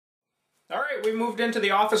Alright, we moved into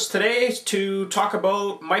the office today to talk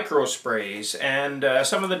about micro sprays and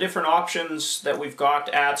some of the different options that we've got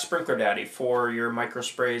at Sprinkler Daddy for your micro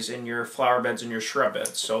sprays in your flower beds and your shrub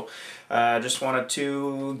beds. So just wanted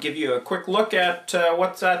to give you a quick look at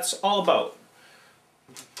what that's all about.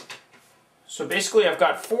 So basically I've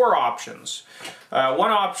got four options.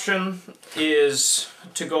 One option is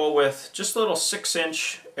to go with just a little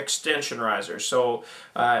 6-inch extension riser. So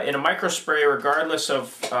in a micro spray, regardless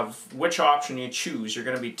of which option you choose, you're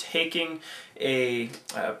going to be taking a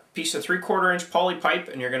piece of 3/4 inch poly pipe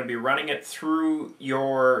and you're going to be running it through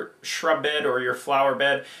your shrub bed or your flower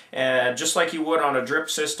bed, just like you would on a drip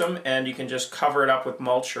system, and you can just cover it up with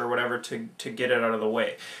mulch or whatever to get it out of the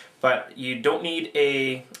way. But you don't need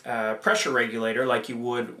a pressure regulator like you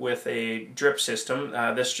would with a drip system.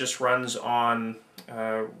 This just runs on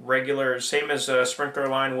regular, same as a sprinkler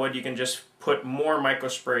line would. You can just put more micro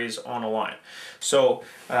sprays on a line. So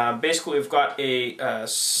basically we've got a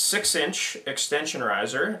 6-inch extension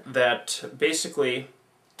riser that basically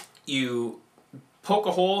you poke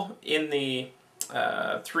a hole in the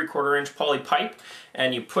 3/4 inch poly pipe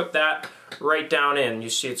and you put that right down in. You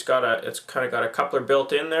see it's kind of got a coupler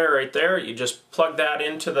built in there right there. You just plug that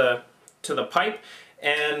into the pipe,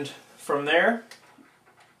 and from there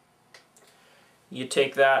you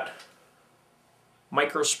take that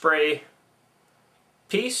micro spray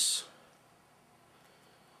piece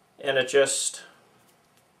and it just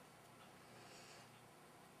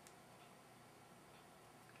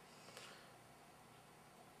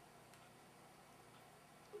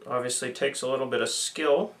obviously takes a little bit of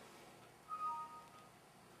skill.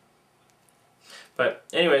 But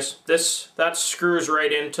anyways, that screws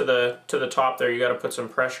right into the top there. You got to put some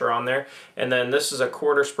pressure on there, and then this is a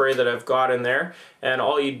quarter spray that I've got in there, and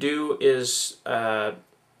all you do is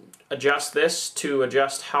adjust this to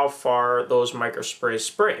adjust how far those micro sprays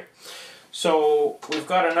spray. So we've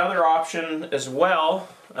got another option as well,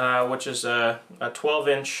 which is a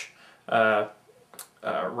 12-inch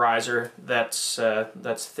riser that's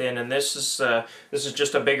thin, and this is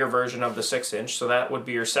just a bigger version of the 6-inch, so that would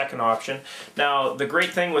be your second option. Now the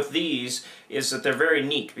great thing with these is that they're very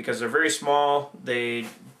neat because they're very small. They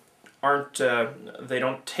aren't they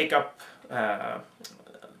don't take up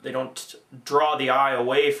they don't draw the eye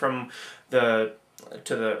away from the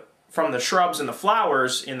shrubs and the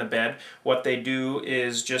flowers in the bed. What they do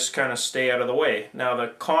is just kind of stay out of the way. Now the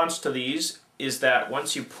cons to these is that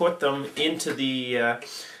once you put them into the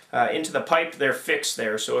pipe, they're fixed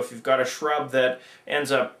there. So if you've got a shrub that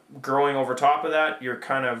ends up growing over top of that, you're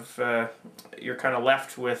kind of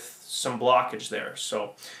left with some blockage there.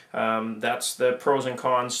 So that's the pros and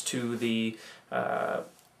cons to the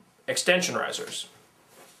extension risers.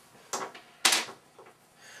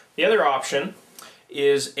 The other option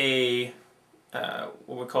is a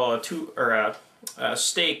what we call a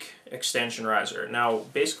stake extension riser. Now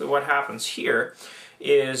basically what happens here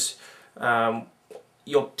is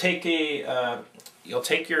you'll take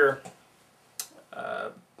your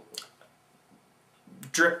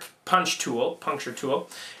drip puncture tool,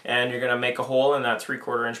 and you're going to make a hole in that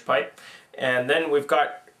 3/4 inch pipe, and then we've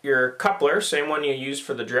got your coupler, same one you use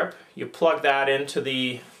for the drip. You plug that into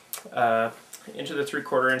the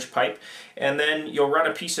 3/4 inch pipe, and then you'll run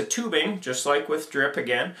a piece of tubing, just like with drip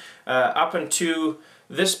again, up into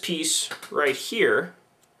this piece right here,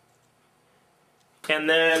 and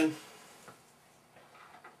then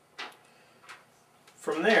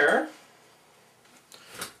from there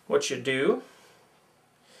what you do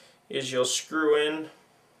is you'll screw in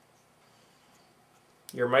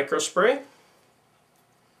your micro spray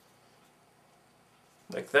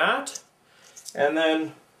like that, and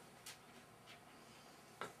then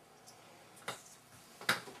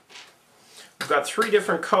we've got 3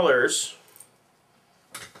 different colors.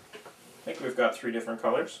 I think we've got 3 different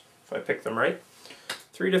colors, if I pick them right.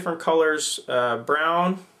 3 different colors,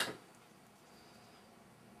 brown,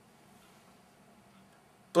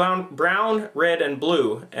 red, and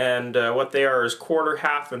blue. And what they are is quarter,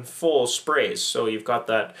 half, and full sprays. So you've got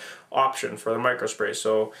that option for the micro spray.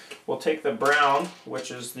 So we'll take the brown,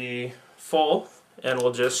 which is the full, and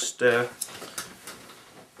we'll just, if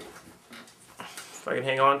I can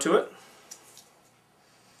hang on to it.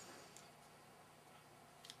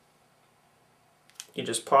 You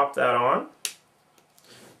just pop that on,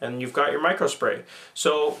 and you've got your micro spray.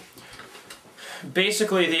 So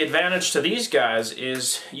basically the advantage to these guys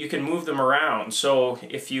is you can move them around. So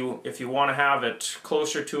if you want to have it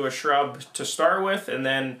closer to a shrub to start with, and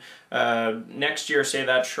then next year say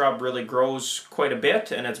that shrub really grows quite a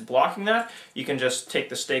bit and it's blocking that, you can just take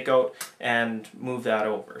the stake out and move that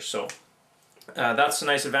over. So that's a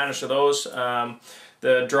nice advantage to those.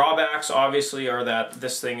 The drawbacks obviously are that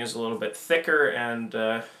this thing is a little bit thicker and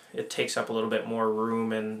it takes up a little bit more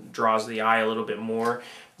room and draws the eye a little bit more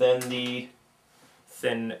than the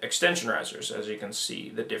thin extension risers, as you can see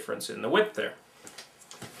the difference in the width there.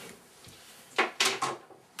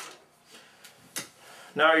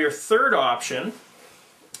 Now your third option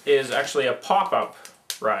is actually a pop-up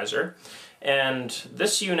riser, and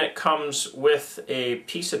this unit comes with a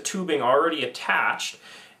piece of tubing already attached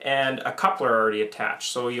and a coupler already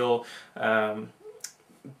attached. So you'll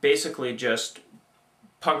basically just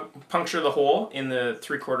puncture the hole in the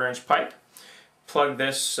 3/4 inch pipe, plug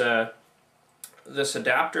this this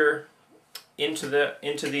adapter into the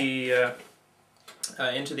end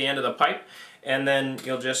of the pipe, and then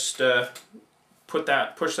you'll just push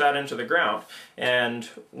that into the ground. And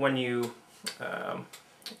when you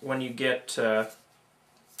get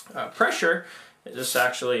pressure, this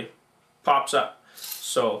actually pops up.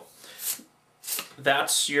 So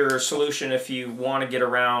that's your solution if you want to get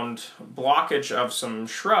around blockage of some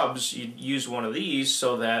shrubs. You use one of these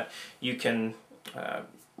so that you can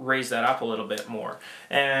raise that up a little bit more.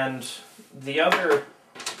 And the other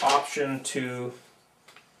option to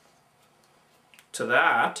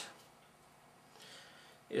that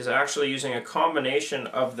is actually using a combination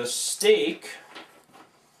of the stake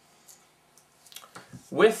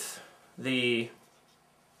with the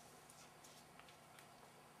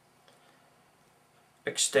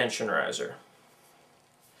extension riser.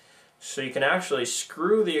 So you can actually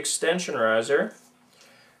screw the extension riser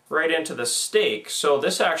right into the stake. So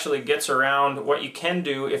this actually gets around what you can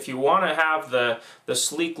do if you want to have the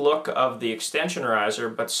sleek look of the extension riser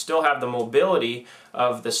but still have the mobility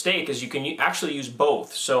of the stake, is you can actually use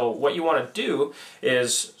both. So what you want to do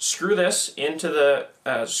is screw this into the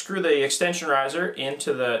screw the extension riser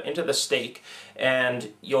into the stake,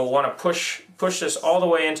 and you'll want to push this all the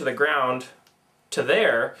way into the ground to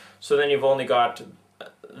there, so then you've only got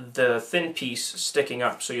the thin piece sticking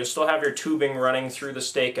up. So you'll still have your tubing running through the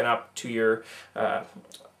stake and up to your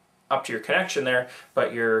connection there,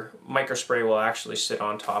 but your microspray will actually sit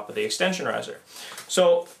on top of the extension riser.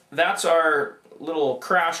 So that's our little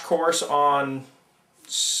crash course on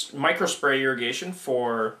microspray irrigation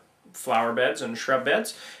for flower beds and shrub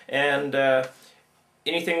beds, and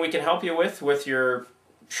anything we can help you with your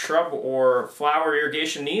shrub or flower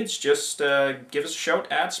irrigation needs, just give us a shout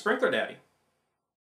at Sprinkler Daddy.